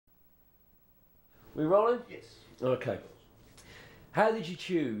We rolling? Yes. Okay. How did you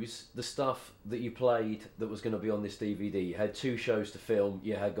choose the stuff that you played that was going to be on this DVD? You had 2 shows to film.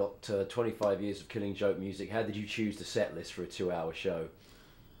 You had got 25 years of Killing Joke music. How did you choose the set list for a 2-hour show?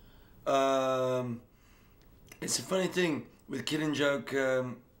 It's a funny thing with Killing Joke.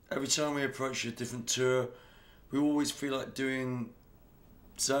 Every time we approach a different tour, we always feel like doing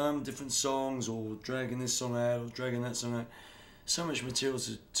some different songs or dragging this song out or dragging that song out. So much material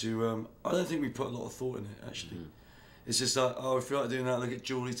to I don't think we put a lot of thought in it, actually. Mm-hmm. It's just like, oh, I feel like doing that. Look at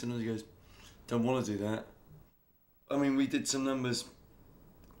Julie tonight. He goes, don't want to do that. I mean, we did some numbers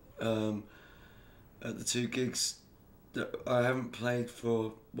at the 2 gigs that I haven't played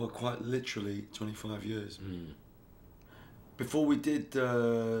for, well, quite literally 25 years. Mm. Before we did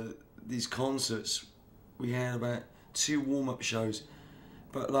these concerts, we had about 2 warm-up shows,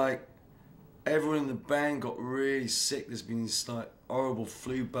 but like everyone in the band got really sick. There's been this like horrible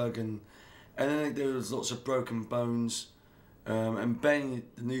flu bug, and then there was lots of broken bones. And Ben,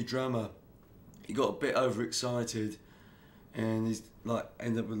 the new drummer, he got a bit overexcited, and he's like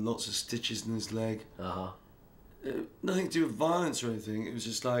ended up with lots of stitches in his leg. Nothing to do with violence or anything. It was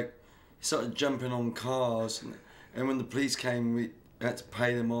just like he started jumping on cars, and when the police came, we had to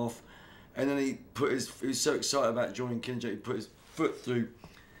pay them off. And then he was so excited about joining Killing Joke, he put his foot through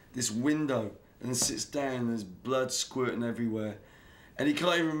this window and sits down, and there's blood squirting everywhere. And he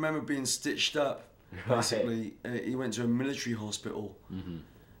can't even remember being stitched up, basically. Right. He went to a military hospital.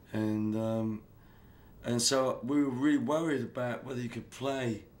 Mm-hmm. And so we were really worried about whether he could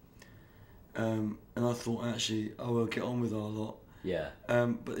play. And I thought, actually, I will get on with our lot. Yeah.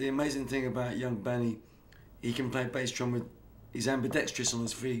 But the amazing thing about young Benny, he can play bass drum with, he's ambidextrous on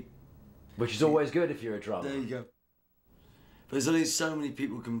his feet. Which is always good if you're a drummer. There you go. But there's only so many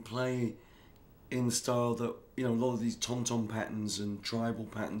people who can play in the style that, you know, a lot of these tom-tom patterns and tribal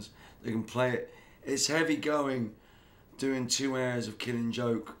patterns, they can play it. It's heavy going, doing 2 hours of Killing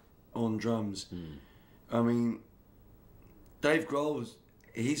Joke on drums. Mm. I mean, Dave Grohl,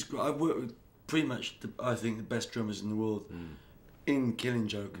 I've worked with pretty much, I think, the best drummers in the world in Killing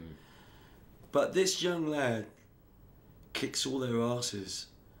Joke. Mm. But this young lad kicks all their asses.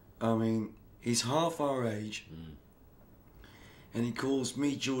 I mean, he's half our age, and he calls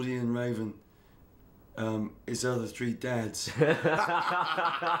me, Geordie and Raven, his other 3 dads. You're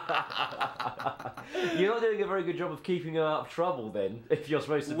not doing a very good job of keeping him out of trouble then, if you're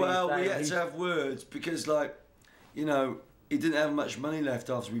supposed to be. Well, we had to have words because, like, you know, he didn't have much money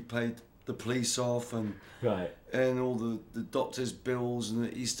left after we paid the police off and all the doctor's bills,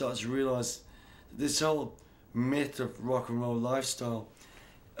 and he started to realise this whole myth of rock and roll lifestyle.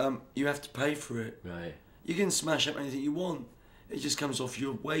 You have to pay for it. Right. You can smash up anything you want. It just comes off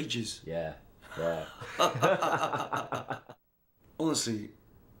your wages. Yeah. Yeah. Honestly,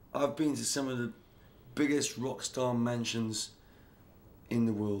 I've been to some of the biggest rock star mansions in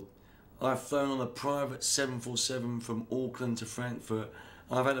the world. I've flown on a private 747 from Auckland to Frankfurt.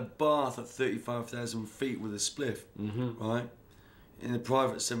 I've had a bath at 35,000 feet with a spliff, right? In a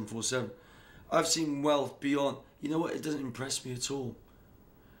private 747. I've seen wealth beyond. You know what? It doesn't impress me at all.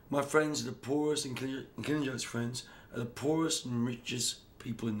 My friends are the poorest, and Killing Joke's friends are the poorest and richest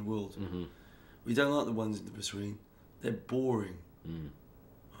people in the world. Mm-hmm. We don't like the ones in between. They're boring.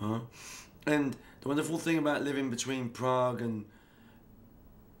 Huh? And the wonderful thing about living between Prague and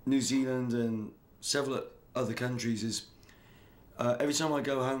New Zealand and several other countries is every time I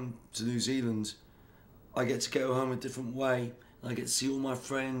go home to New Zealand, I get to go home a different way. I get to see all my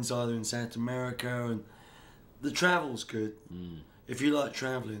friends either in South America, and the travel's good. If you like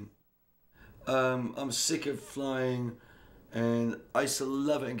travelling. I'm sick of flying, and I used to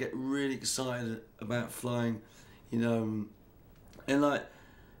love it and get really excited about flying, you know. And like,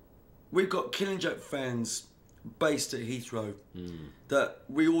 we've got Killing Joke fans based at Heathrow that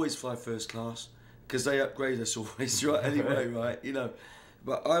we always fly first class because they upgrade us always, right? Anyway, right? You know.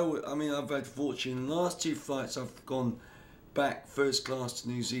 But I mean, I've had fortune. The last 2 flights I've gone back first class to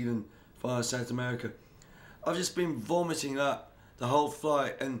New Zealand via South America, I've just been vomiting up the whole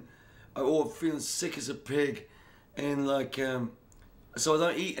flight, and I'm feeling sick as a pig, and like, so I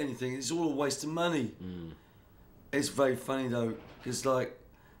don't eat anything. It's all a waste of money. It's very funny though, because like,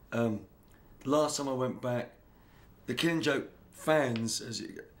 the last time I went back, the Killing Joke fans,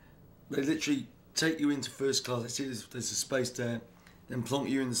 they literally take you into first class. They see there's a space there, then plonk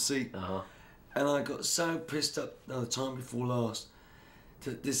you in the seat. And I got so pissed up the time before last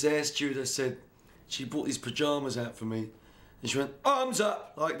that this air stewardess said she brought these pajamas out for me, and she went, arms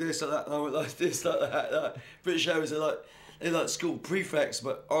up, like this, like that, and I went like this, like that, like. British Airways, they're like school prefects,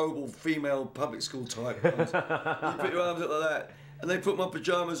 but horrible female public school type ones. You put your arms up like that, And they put my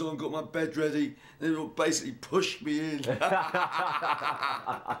pyjamas on, got my bed ready, and they basically pushed me in. But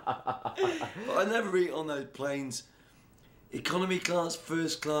I never eat on those planes. Economy class,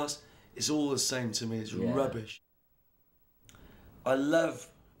 first class, it's all the same to me. It's rubbish. I love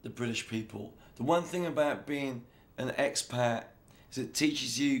the British people. The one thing about being an expat is it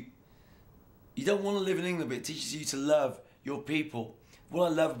teaches you, you don't want to live in England, but it teaches you to love your people.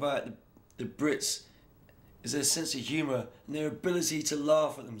 What I love about the Brits is their sense of humour and their ability to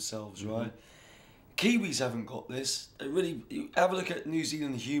laugh at themselves, right? Kiwis haven't got this. They really, you have a look at New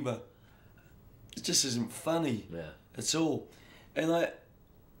Zealand humour. It just isn't funny at all. And I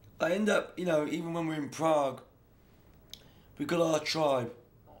end up, you know, even when we're in Prague, we've got our tribe,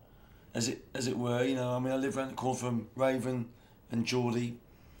 as it were. You know, I mean, I live around the corner from Raven and Geordie.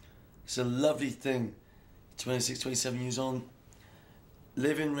 It's a lovely thing. 26, 27 years on,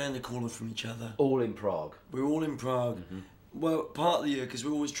 living around the corner from each other. All in Prague. We're all in Prague. Well, part of the year because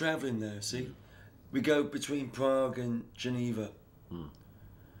we're always travelling there. See, we go between Prague and Geneva,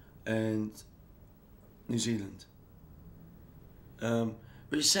 and New Zealand.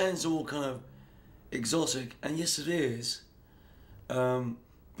 But it sounds all kind of exotic, and yes, it is.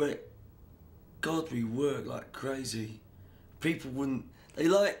 But God, we work like crazy. People wouldn't. They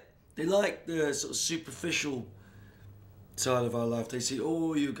like the sort of superficial side of our life. They say,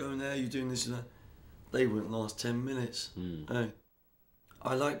 "Oh, you're going there, you're doing this and that." They wouldn't last 10 minutes.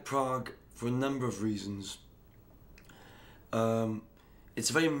 I like Prague for a number of reasons. It's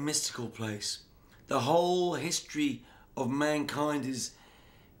a very mystical place. The whole history of mankind is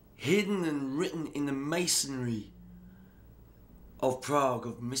hidden and written in the masonry of Prague,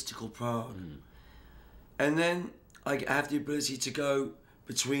 of mystical Prague. And then I have the ability to go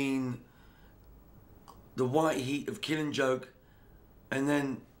between the white heat of Killing Joke, and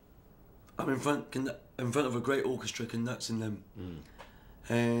then I'm in front of a great orchestra conducting them.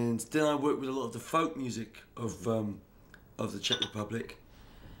 And then I work with a lot of the folk music of the Czech Republic,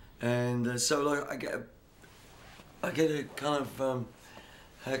 and so like I get a kind of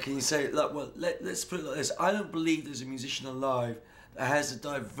how can you say it? Like, well, let's put it like this: I don't believe there's a musician alive that has the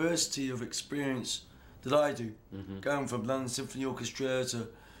diversity of experience that I do, going from London Symphony Orchestra to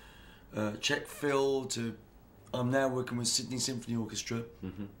Czech Phil to I'm now working with Sydney Symphony Orchestra,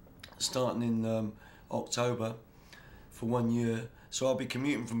 starting in October for 1 year. So I'll be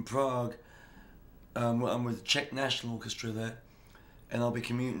commuting from Prague. I'm with Czech National Orchestra there, and I'll be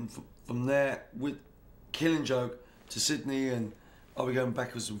commuting from there with Killing Joke to Sydney, and I'll be going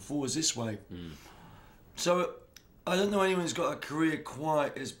backwards and forwards this way. So I don't know anyone's got a career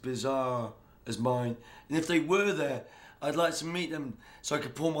quite as bizarre as mine, and if they were there, I'd like to meet them so I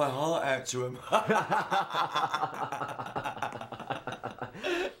could pour my heart out to them.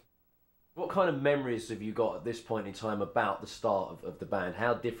 What kind of memories have you got at this point in time about the start of the band?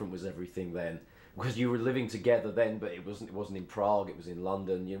 How different was everything then? Because you were living together then, but it wasn't in Prague. It was in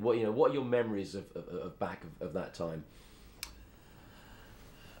London. What are your memories of that time?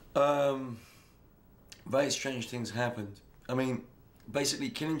 Very strange things happened. I mean, basically,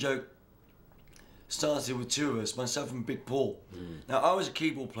 Killing Joke started with two of us, myself and Big Paul. Now, I was a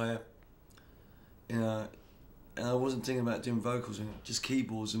keyboard player, you know, and I wasn't thinking about doing vocals, just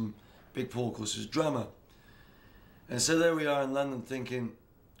keyboards, and Big Paul, of course, was a drummer. And so there we are in London thinking,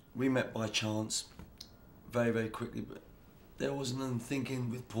 we met by chance, very, very quickly, but there was nothing thinking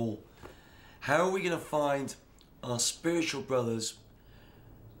with Paul. How are we going to find our spiritual brothers,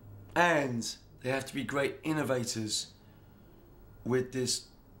 and they have to be great innovators with this,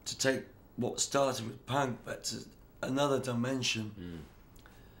 to take what started with punk but to another dimension.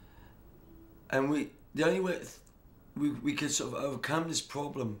 And the only way we could sort of overcome this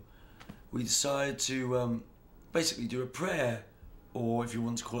problem, we decided to basically do a prayer, or if you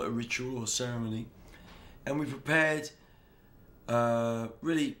want to call it a ritual or ceremony, and we prepared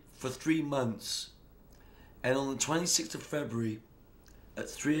really for 3 months. And on the 26th of February at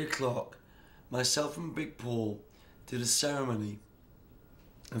 3 o'clock, myself and Big Paul did a ceremony.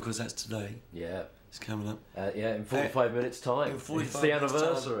 Of course, that's today. Yeah. It's coming up. Yeah, in 45 minutes' time. In 45 it's the minutes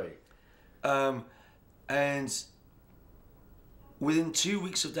anniversary. And within 2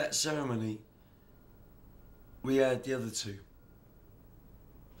 weeks of that ceremony, we had the other two.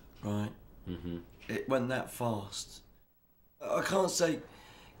 Right? It went that fast. I can't say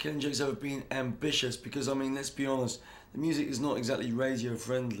Killing Joke's ever been ambitious because, I mean, let's be honest, the music is not exactly radio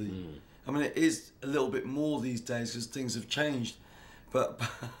friendly. I mean, it is a little bit more these days because things have changed. But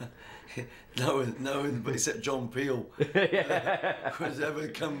no one but except John Peel has ever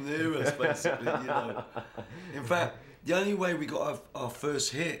come near us, basically, you know. In fact, the only way we got our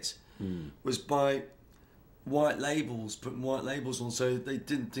first hit was by white labels, putting white labels on, so they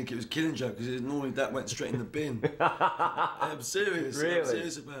didn't think it was Killing Joke, because normally that went straight in the bin. I'm serious. Really? I'm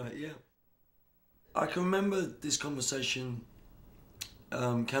serious about it. Yeah. I can remember this conversation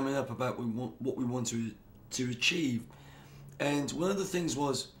coming up about what we want to achieve, and one of the things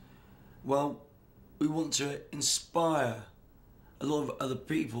was, well, we want to inspire a lot of other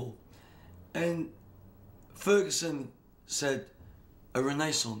people, and Ferguson said a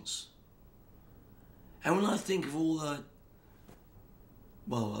renaissance. And when I think of all the,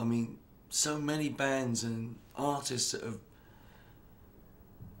 well, I mean, so many bands and artists that have,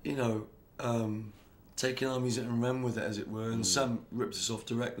 you know, taken our music and ran with it, as it were, and some ripped us off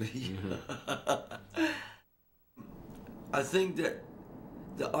directly. I think that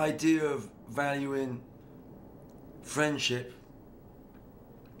the idea of valuing friendship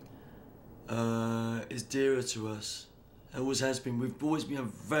is dearer to us. It always has been. We've always been a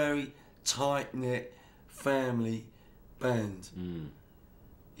very tight-knit family band.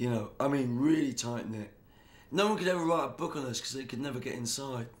 You know, I mean, really tight-knit. No one could ever write a book on us because they could never get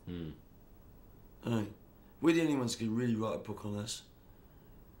inside. Right. We're the only ones who could really write a book on us.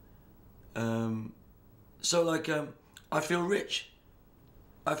 So, like, I feel rich.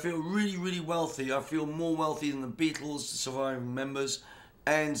 I feel really, really wealthy. I feel more wealthy than the Beatles, the surviving members,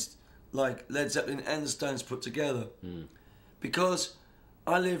 and, like, Led Zeppelin and the Stones put together. Because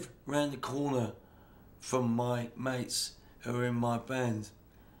I live round the corner from my mates who are in my band.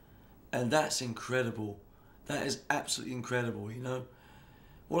 And that's incredible. That is absolutely incredible, you know.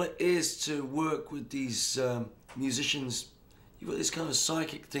 What it is to work with these musicians, you've got this kind of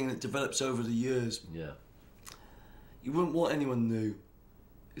psychic thing that develops over the years. Yeah. You wouldn't want anyone new,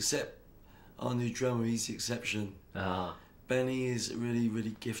 except our new drummer. He's the exception. Benny is really,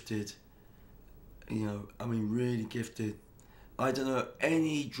 really gifted. You know, I mean, really gifted. I don't know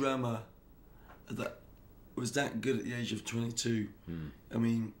any drummer that was that good at the age of 22. I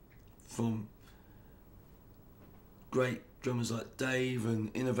mean, from great drummers like Dave and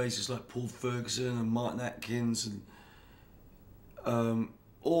innovators like Paul Ferguson and Martin Atkins and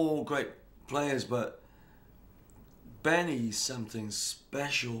all great players, but Benny's something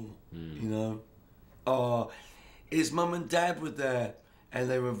special, you know. His mum and dad were there, and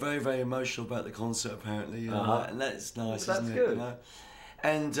they were very, very emotional about the concert, apparently. And that's nice, well, isn't good. it? You know?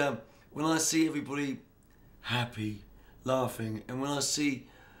 And when I see everybody happy, laughing, and when I see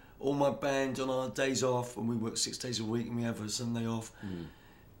all my band on our days off, and we work 6 days a week and we have a Sunday off,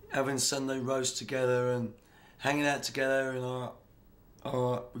 having Sunday roast together and hanging out together in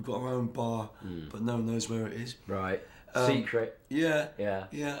we've got our own bar, but no one knows where it is. Right. Secret. Yeah. Yeah.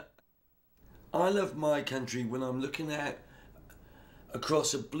 Yeah. I love my country when I'm looking out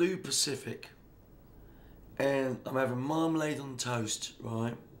across a blue Pacific and I'm having marmalade on toast,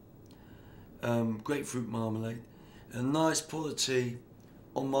 right? Grapefruit marmalade, and a nice pot of tea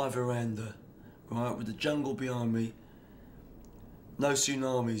on my veranda, right, with the jungle behind me, no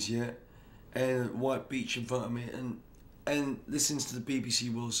tsunamis yet, and white beach in front of me, and listens to the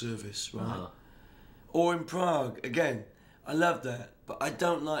BBC World Service, right? Or in Prague, again, I love that, but I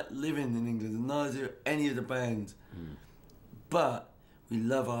don't like living in England, and neither do any of the band. But we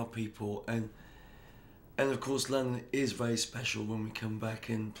love our people, and of course London is very special when we come back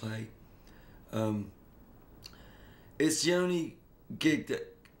and play. It's the only gig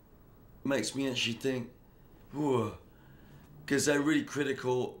that makes me actually think, whoa, because they're really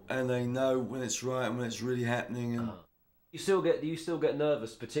critical and they know when it's right and when it's really happening. And do you still get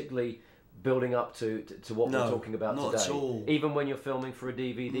nervous, particularly building up to what we're talking about not today? At all. Even when you're filming for a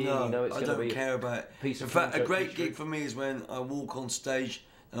DVD, no, and you know it's going to be. I don't care about it. Piece of In fact, a Killing Joke great history. gig for me is when I walk on stage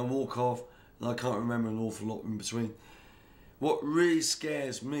and I walk off, and I can't remember an awful lot in between. What really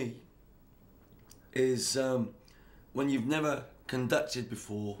scares me is when you've never conducted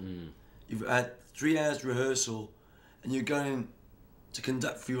before, you've had 3 hours rehearsal, and you're going to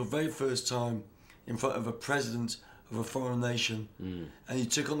conduct for your very first time in front of a president of a foreign nation, and you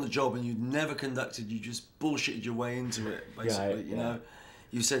took on the job and you'd never conducted, you just bullshitted your way into it, basically, you know.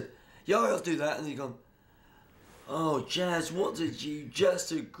 You said, yeah, I'll do that, and you've gone, oh, Jazz, what did you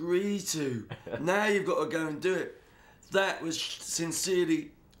just agree to? Now you've got to go and do it. That was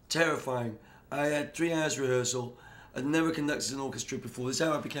sincerely terrifying. I had 3 hours rehearsal. I'd never conducted an orchestra before. This is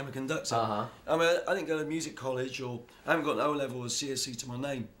how I became a conductor. I mean, I didn't go to music college, or I haven't got an O-level or CSC to my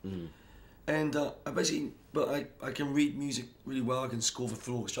name. And I basically, but I can read music really well. I can score for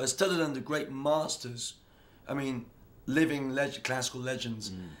full orchestra. I studied under great masters. I mean, living classical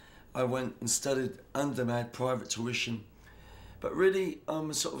legends. I went and studied under them. I had private tuition. But really, I'm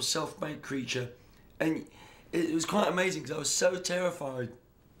a sort of self-made creature. And it was quite amazing because I was so terrified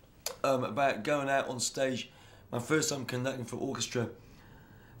about going out on stage, my first time conducting for orchestra,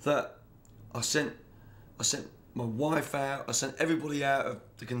 that I sent my wife out, I sent everybody out of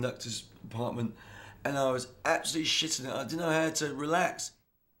the conductor's apartment, and I was absolutely shitting it. I didn't know how to relax.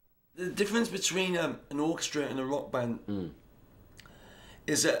 The difference between an orchestra and a rock band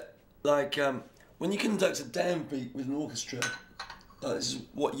is that, like, when you conduct a downbeat with an orchestra, this is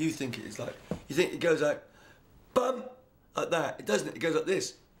what you think it is like. You think it goes like, bum, like that. It doesn't. It goes like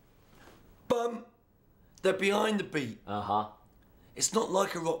this. Bum. They're behind the beat. It's not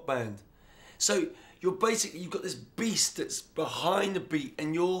like a rock band. So you've got this beast that's behind the beat,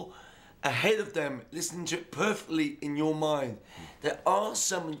 and you're ahead of them, listening to it perfectly in your mind. There are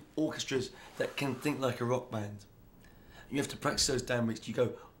some orchestras that can think like a rock band. You have to practice those downbeats. You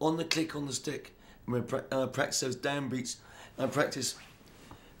go on the click on the stick, and we practice those downbeats. I practice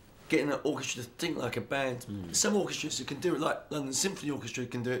getting an orchestra to think like a band. Some orchestras that can do it, like London Symphony Orchestra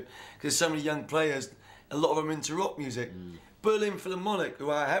can do it, because so many young players, a lot of them into rock music. Berlin Philharmonic,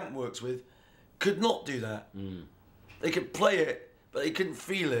 who I haven't worked with, could not do that. They could play it, but they couldn't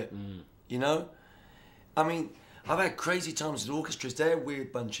feel it, you know? I mean, I've had crazy times with orchestras. They're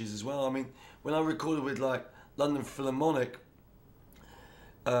weird bunches as well. I mean, when I recorded with, like, London Philharmonic,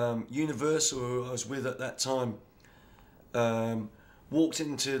 Universal, who I was with at that time, walked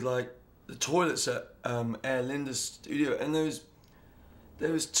into, like, the toilets at Aer Linda's studio, and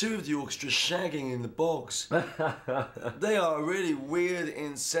there was two of the orchestra shagging in the bogs. They are really weird,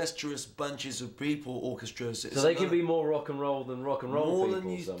 incestuous bunches of people, orchestras. So they can be more rock and roll than rock and roll more people than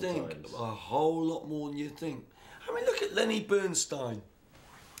you sometimes. think. A whole lot more than you think. I mean, look at Lenny Bernstein.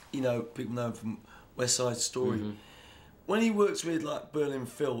 You know, people know him from West Side Story. When he worked with, like, Berlin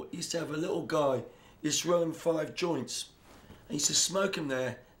Phil, he used to have a little guy, he used to roll him 5 joints. And he used to smoke him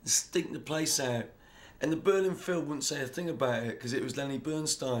there and stink the place out. And the Berlin Phil wouldn't say a thing about it because it was Lenny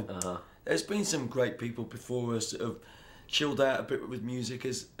Bernstein. There's been some great people before us that have chilled out a bit with music.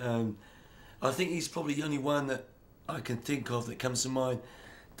 I think he's probably the only one that I can think of that comes to mind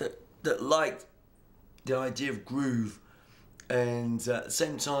that liked the idea of groove, and at the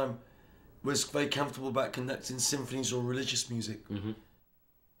same time was very comfortable about conducting symphonies or religious music.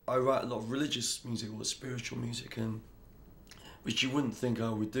 I write a lot of religious music or spiritual music, and which you wouldn't think I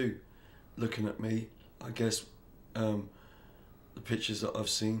would do, looking at me. I guess the pictures that I've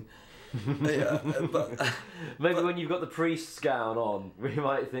seen. But maybe when you've got the priest's gown on, we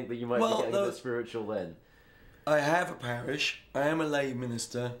might think that you might be getting a bit spiritual then. I have a parish. I am a lay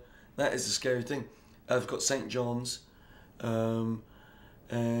minister. That is the scary thing. I've got St. John's, but I'm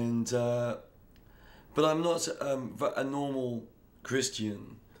not a normal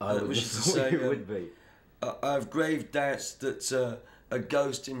Christian. I would say you would be. I have grave doubts that a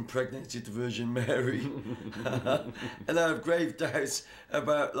ghost impregnated the Virgin Mary, and I have grave doubts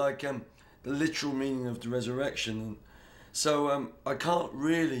about, like, the literal meaning of the resurrection. And so I can't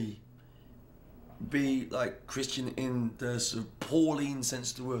really be like Christian in the sort of Pauline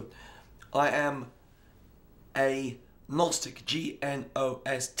sense of the word. I am a Gnostic,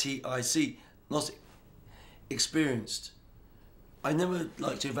 Gnostic, Gnostic, experienced. I never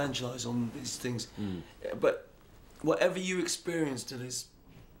like to evangelise on these things, but whatever you experienced that is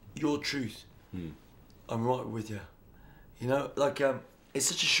your truth, I'm right with you. You know, like, it's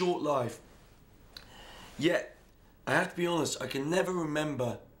such a short life. Yet, I have to be honest, I can never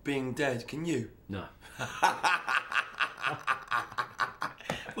remember being dead. Can you? No.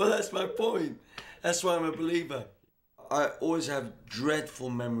 Well, that's my point. That's why I'm a believer. I always have dreadful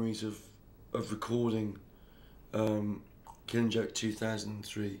memories of recording Killing Joke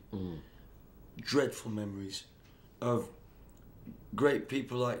 2003. Dreadful memories of great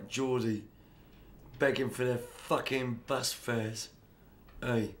people like Geordie begging for their fucking bus fares.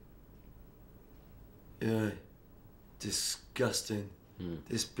 Hey. Yeah. Disgusting.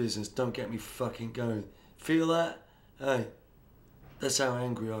 This business, don't get me fucking going. Feel that? Hey. That's how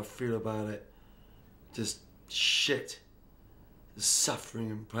angry I feel about it. Just shit. The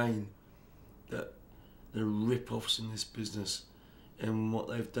suffering and pain that the rip-offs in this business and what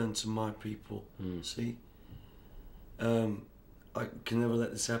they've done to my people. See? I can never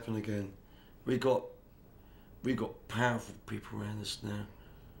let this happen again. We got powerful people around us now.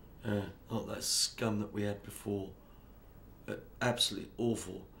 Not that scum that we had before. Absolutely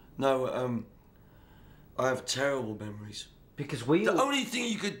awful. No, I have terrible memories. Because the only thing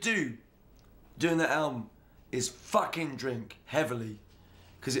you could do doing that album is fucking drink heavily,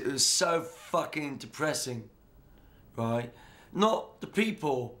 because it was so fucking depressing, right? Not the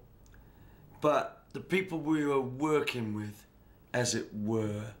people, but the people we were working with, as it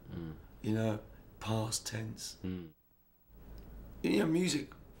were, you know, past tense. You know,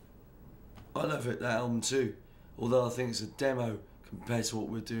 music I love it, that album too. Although I think it's a demo compared to what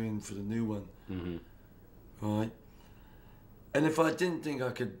we're doing for the new one. Mm-hmm. Right? And if I didn't think I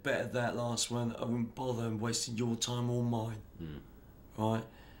could better that last one, I wouldn't bother and wasting your time or mine. Right?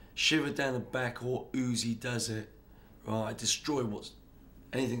 Shiver Down the Back or Uzi Does It. Right? I destroy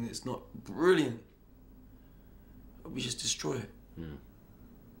anything that's not brilliant. We just destroy it.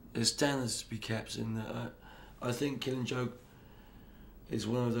 There's standards to be kept, and I think Killing Joke is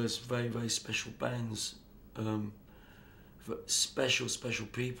one of those very, very special bands. For special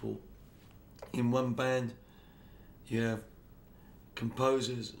people. In one band, you have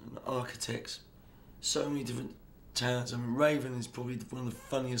composers and architects, so many different talents. I mean, Raven is probably one of the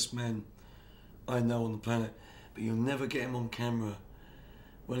funniest men I know on the planet, but you'll never get him on camera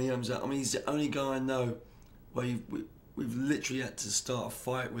when he comes out. I mean, he's the only guy I know where we've literally had to start a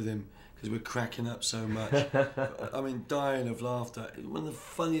fight with him because we're cracking up so much. I mean, dying of laughter. One of the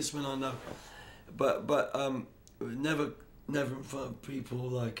funniest men I know, but never in front of people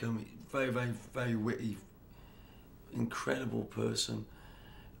like him. Very, very, very witty, incredible person.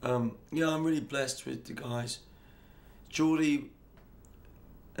 Yeah, I'm really blessed with the guys. Geordie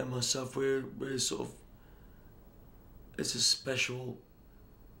and myself, we're sort of, it's a special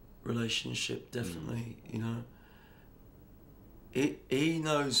relationship, definitely, you know. He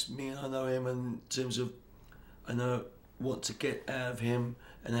knows me and I know him in terms of, I know what to get out of him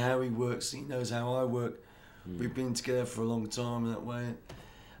and how he works. He knows how I work. We've been together for a long time that way.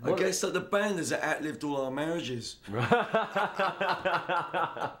 I guess that the band has outlived all our marriages.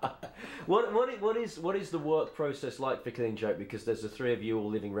 What is the work process like for Killing Joke? Because there's the three of you all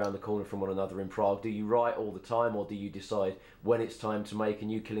living around the corner from one another in Prague. Do you write all the time, or do you decide when it's time to make a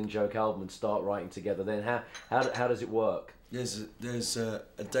new Killing Joke album and start writing together? Then how does it work? There's a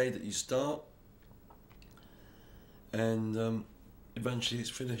day that you start, and eventually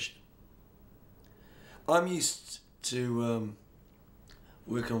it's finished. I'm used to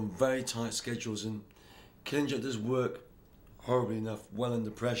work on very tight schedules, and Killing Joke does work horribly enough, well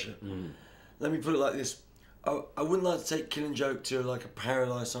under pressure. Let me put it like this: I wouldn't like to take Killing Joke to like a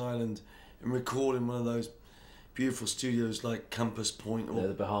paradise island and record in one of those beautiful studios like Compass Point or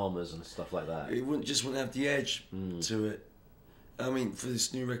the Bahamas and stuff like that. It wouldn't have the edge to it. I mean, for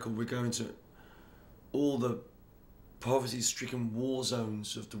this new record, we're going to all the poverty-stricken war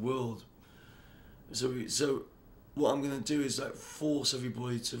zones of the world. So what I'm going to do is like force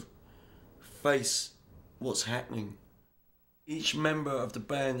everybody to face what's happening. Each member of the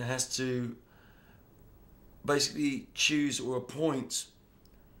band has to basically choose or appoint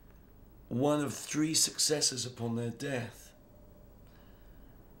one of three successors upon their death.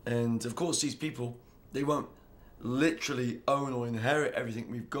 And of course these people, they won't literally own or inherit everything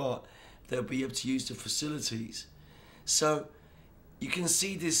we've got. They'll be able to use the facilities. So you can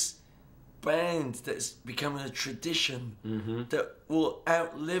see this band that's becoming a tradition that will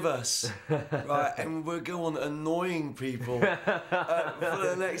outlive us, right? And we'll go on annoying people for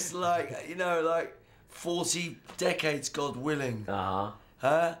the next, 40 decades, God willing.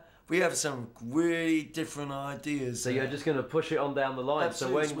 We have some really different ideas. So you're just going to push it on down the line.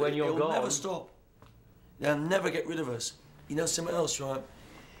 Absolutely. So when you're It'll gone, never stop. They'll never get rid of us. You know something else, right?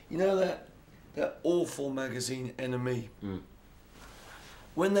 You know that awful magazine, Enemy.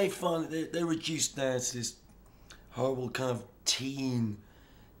 When they finally, they're reduced now to this horrible kind of teen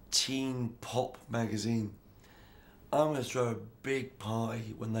pop magazine. I'm going to throw a big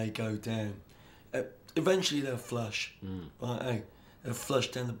party when they go down. Eventually they'll flush, right? Hey, they'll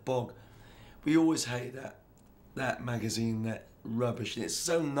flush down the bog. We always hate that magazine, that rubbish. And it's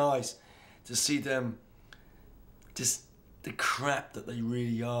so nice to see them, just the crap that they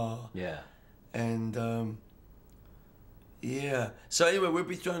really are. Yeah. And yeah. So anyway, we'll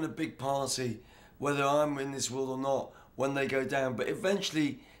be throwing a big party, whether I'm in this world or not, when they go down. But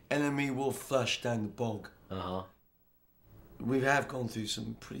eventually, Enemy will flush down the bog. We have gone through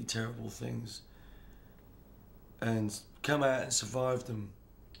some pretty terrible things, and come out and survived them,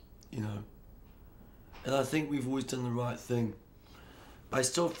 you know. And I think we've always done the right thing. I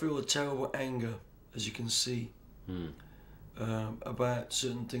still feel a terrible anger, as you can see, about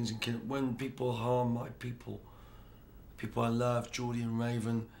certain things. When people harm my people I love, Geordie and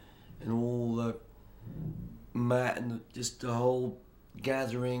Raven, and all the Matt and just the whole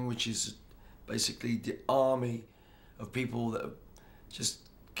gathering, which is basically the army of people that have just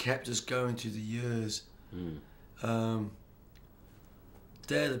kept us going through the years. They're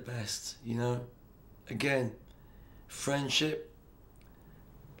the best, you know. Again, friendship,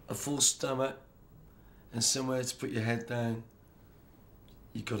 a full stomach, and somewhere to put your head down.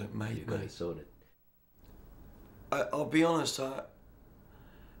 You got it, mate. You've got it sorted. I'll be honest,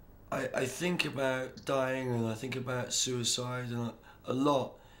 I think about dying and I think about suicide and a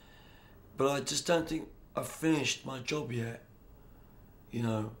lot, but I just don't think I've finished my job yet. You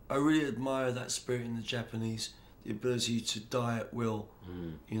know, I really admire that spirit in the Japanese, the ability to die at will.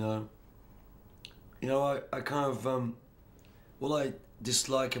 You know, I kind of what I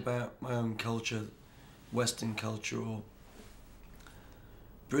dislike about my own culture, Western culture or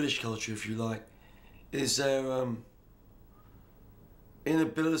British culture, if you like, is their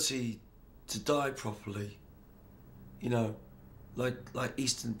inability to die properly. You know, like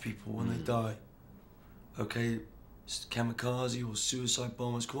Eastern people when they die. Okay, it's kamikaze or suicide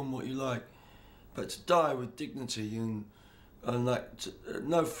bombers, call them what you like, but to die with dignity and like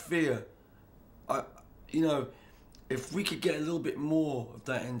no fear. You know, if we could get a little bit more of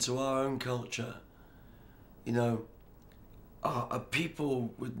that into our own culture, you know, a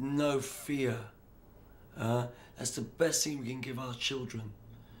people with no fear. That's the best thing we can give our children.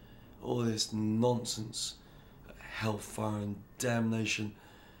 All this nonsense, hellfire and damnation.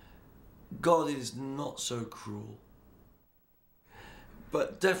 God is not so cruel.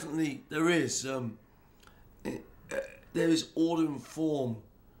 But definitely there is order and form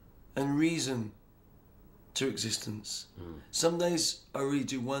and reason to existence. Some days I really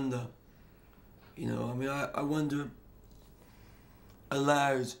do wonder. You know, I mean, I wonder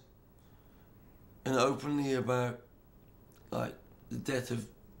aloud and openly about, like, the death of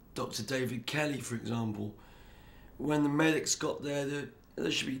Dr. David Kelly, for example. When the medics got there,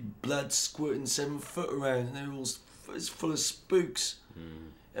 there should be blood squirting 7 foot around, and they're all it's full of spooks.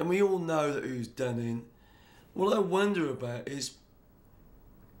 And we all know that who's done in. What I wonder about is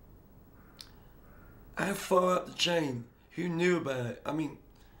how far up the chain, who knew about it? I mean,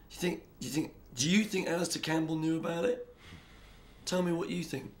 do you think Alistair Campbell knew about it? Tell me what you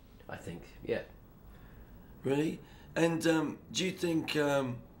think. I think, yeah. Really? And do you think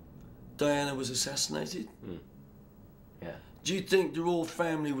Diana was assassinated? Yeah. Do you think the royal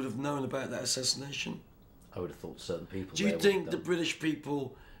family would have known about that assassination? I would have thought certain people. Do you think the British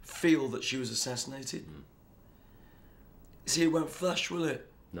people feel that she was assassinated? See, it won't flush, will it?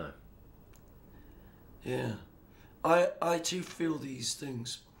 No. Yeah. I too feel these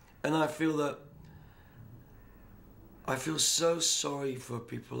things. And I feel so sorry for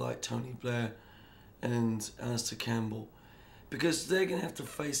people like Tony Blair and Alistair Campbell, because they're going to have to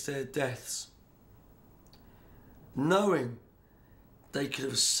face their deaths knowing they could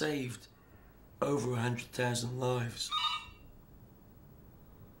have saved over 100,000 lives.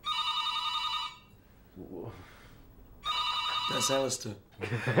 That's Alistair. Yeah,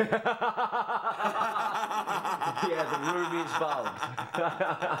 the room is bulbed.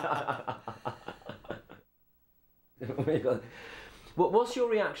 What's your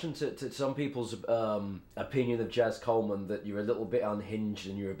reaction to some people's opinion of Jazz Coleman, that you're a little bit unhinged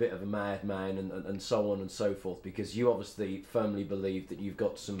and you're a bit of a madman and so on and so forth? Because you obviously firmly believe that you've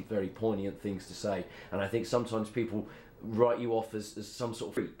got some very poignant things to say, and I think sometimes people write you off as some sort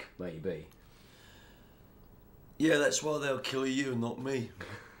of freak, maybe. Yeah, that's why they'll kill you and not me,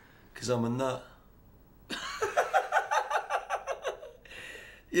 because I'm a nut.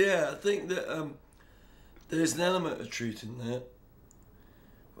 Yeah, I think that there's an element of truth in that.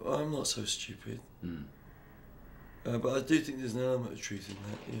 Well, I'm not so stupid. But I do think there's an element of truth in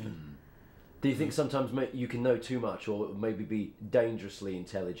that, yeah. Do you think sometimes you can know too much, or maybe be dangerously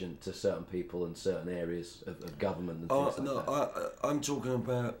intelligent to certain people in certain areas of government and things like that? I'm talking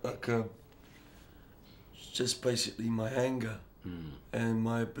about, like, just basically my anger and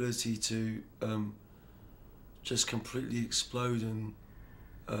my ability to just completely explode in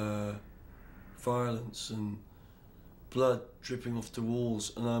violence and blood dripping off the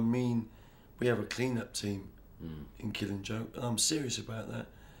walls. And I mean, we have a clean-up team in Killing Joke, and I'm serious about that.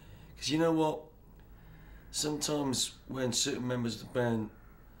 Because you know what? Sometimes when certain members of the band,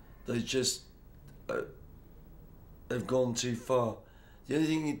 they just, they've gone too far. The only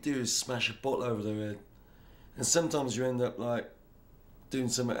thing you do is smash a bottle over their head. And sometimes you end up like doing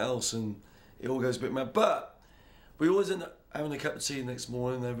something else and it all goes a bit mad. But we always end up having a cup of tea the next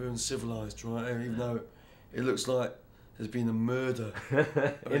morning and everyone's civilised, right? Even though it looks like there's been a murder.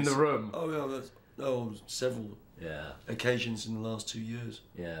 In the room? Oh, yeah, several occasions in the last 2 years.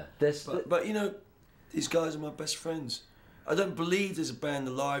 Yeah. But you know, these guys are my best friends. I don't believe there's a band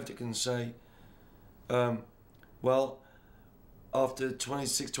alive that can say, well, after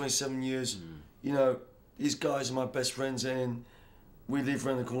 26, 27 years, you know, these guys are my best friends and we live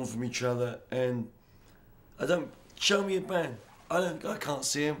around the corner from each other, and show me a band. I can't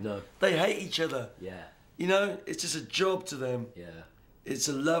see them. No. They hate each other. Yeah. You know, it's just a job to them. Yeah. It's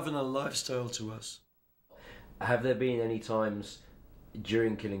a love and a lifestyle to us. Have there been any times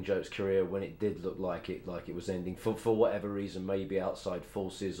during Killing Joke's career, when it did look like it was ending for whatever reason, maybe outside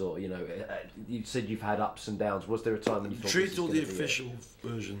forces, or you said you've had ups and downs. Was there a time when you thought Truth this is or gonna the be official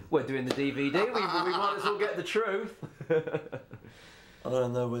version? We're doing the DVD. We might as well get the truth. I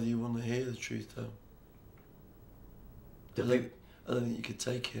don't know whether you want to hear the truth though. I don't think you could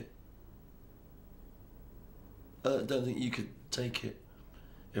take it. I don't think you could take it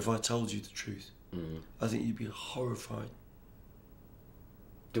if I told you the truth. I think you'd be horrified.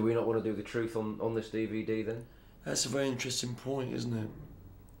 Do we not want to do the truth on this DVD then? That's a very interesting point, isn't it?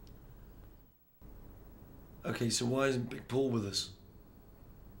 Okay, so why isn't Big Paul with us?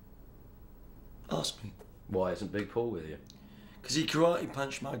 Ask me. Why isn't Big Paul with you? Because he karate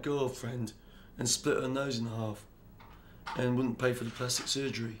punched my girlfriend and split her nose in half and wouldn't pay for the plastic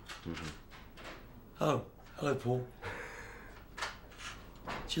surgery. Oh, hello, Paul.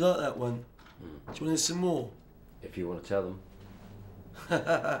 Do you like that one? Do you want to hear some more? If you want to tell them.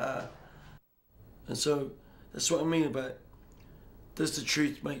 And so that's what I mean about, does the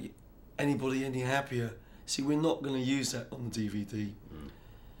truth make anybody any happier? See, we're not going to use that on the DVD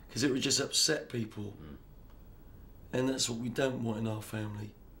because it would just upset people, and that's what we don't want in our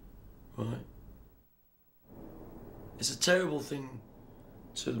family, right? It's a terrible thing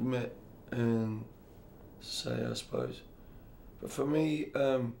to admit and say, I suppose, but for me,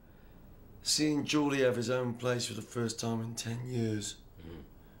 seeing Geordie have his own place for the first time in 10 years,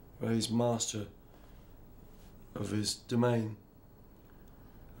 where he's master of his domain,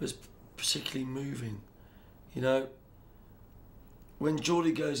 was particularly moving. You know, when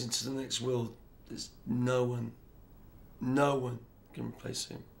Geordie goes into the next world, there's no one can replace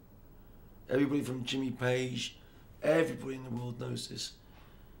him. Everybody from Jimmy Page, everybody in the world knows this.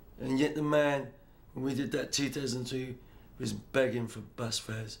 And yet the man, when we did that 2002, was begging for bus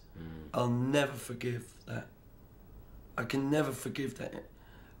fares. I'll never forgive that. I can never forgive that.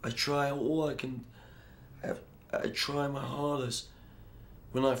 I try all I can. I try my hardest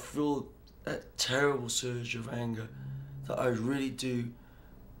when I feel that terrible surge of anger that I really do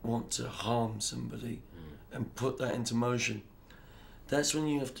want to harm somebody and put that into motion. That's when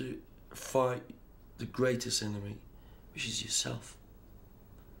you have to fight the greatest enemy, which is yourself.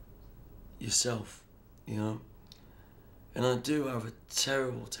 Yourself, you know? And I do have a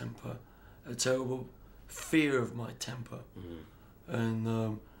terrible temper, a terrible fear of my temper. And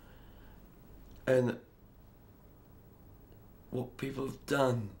what people have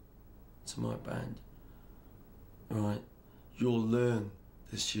done to my band, right? You'll learn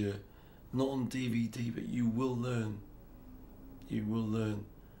this year, not on DVD, but you will learn. You will learn.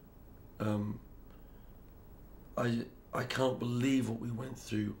 I can't believe what we went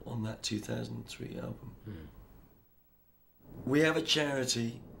through on that 2003 album. We have a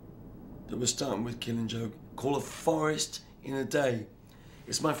charity that we're starting with Killing Joke called A Forest in a Day.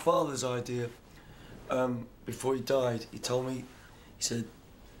 It's my father's idea. Before he died, he told me, he said,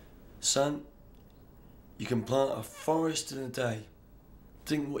 son, you can plant a forest in a day.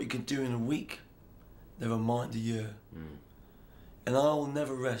 Think what you can do in a week, never mind a year. And I will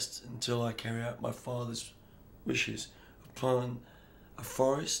never rest until I carry out my father's wishes of planting a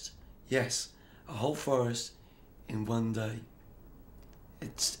forest, yes, a whole forest in one day.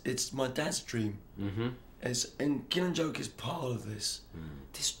 It's my dad's dream. And Killing Joke is part of this.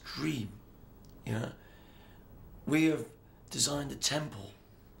 This dream, you know. We have designed a temple,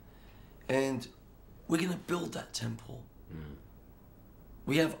 and we're going to build that temple.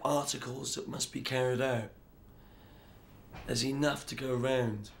 We have articles that must be carried out. There's enough to go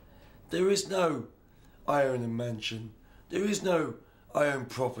around. There is no I own a mansion. There is no I own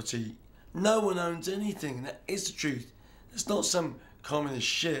property. No one owns anything. That is the truth. It's not some communist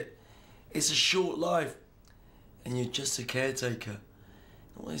shit. It's a short life, and you're just a caretaker.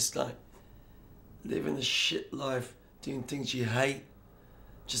 It's like living a shit life, doing things you hate,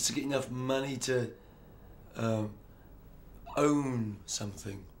 just to get enough money to own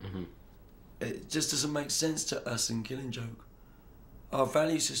something. It just doesn't make sense to us in Killing Joke. Our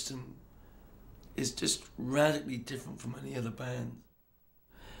value system is just radically different from any other band.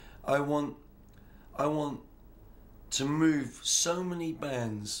 I want to move so many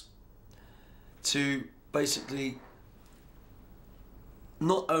bands to basically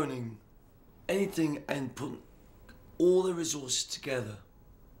not owning anything and put all the resources together.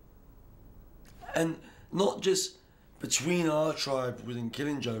 And not just between our tribe within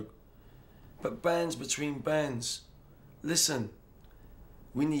Killing Joke, but bands between bands. Listen,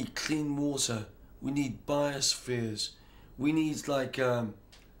 we need clean water, we need biospheres, we need like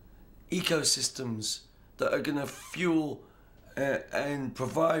ecosystems that are gonna fuel and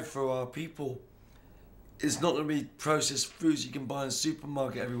provide for our people. it's not going to be processed foods you can buy in the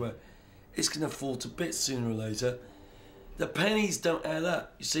supermarket everywhere. It's going to fall to bits sooner or later. The pennies don't add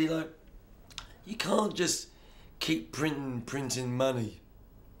up. You see, like, you can't just keep printing money.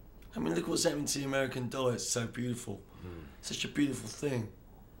 I mean, look what's happening to the American dollar. It's so beautiful. Such a beautiful thing.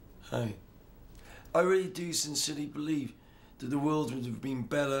 Hey, I really do sincerely believe that the world would have been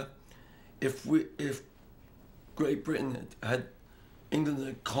better if Great Britain had England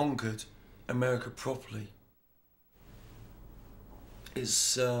had conquered America properly.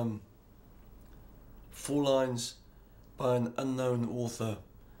 It's 4 lines by an unknown author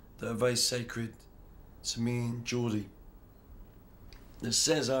that are very sacred to me and Geordie, that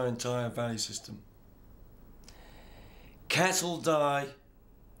says our entire value system. Cattle die,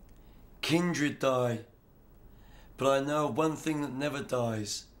 kindred die, but I know one thing that never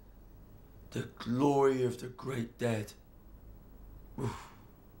dies: the glory of the great dead. Well,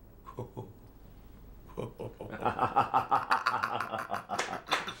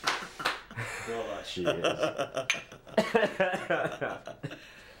 that she is.